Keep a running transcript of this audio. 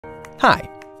Hi,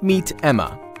 meet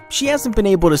Emma. She hasn't been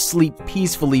able to sleep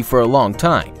peacefully for a long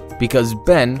time because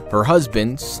Ben, her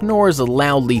husband, snores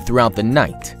loudly throughout the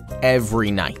night, every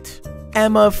night.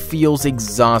 Emma feels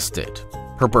exhausted.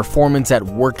 Her performance at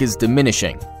work is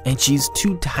diminishing, and she's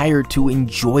too tired to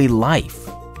enjoy life.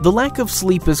 The lack of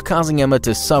sleep is causing Emma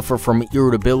to suffer from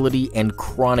irritability and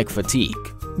chronic fatigue.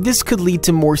 This could lead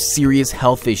to more serious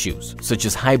health issues, such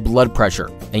as high blood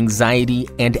pressure, anxiety,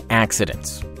 and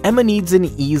accidents. Emma needs an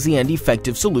easy and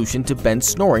effective solution to Ben's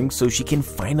snoring so she can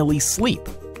finally sleep.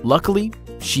 Luckily,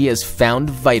 she has found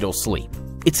VitalSleep.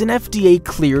 It's an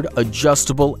FDA-cleared,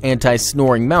 adjustable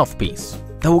anti-snoring mouthpiece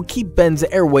that will keep Ben's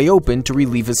airway open to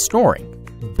relieve his snoring.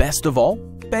 Best of all,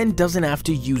 Ben doesn't have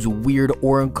to use weird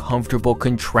or uncomfortable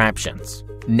contraptions.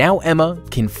 Now Emma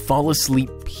can fall asleep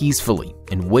peacefully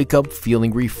and wake up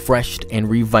feeling refreshed and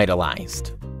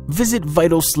revitalized. Visit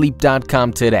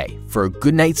VitalSleep.com today for a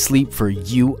good night's sleep for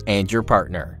you and your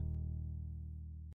partner.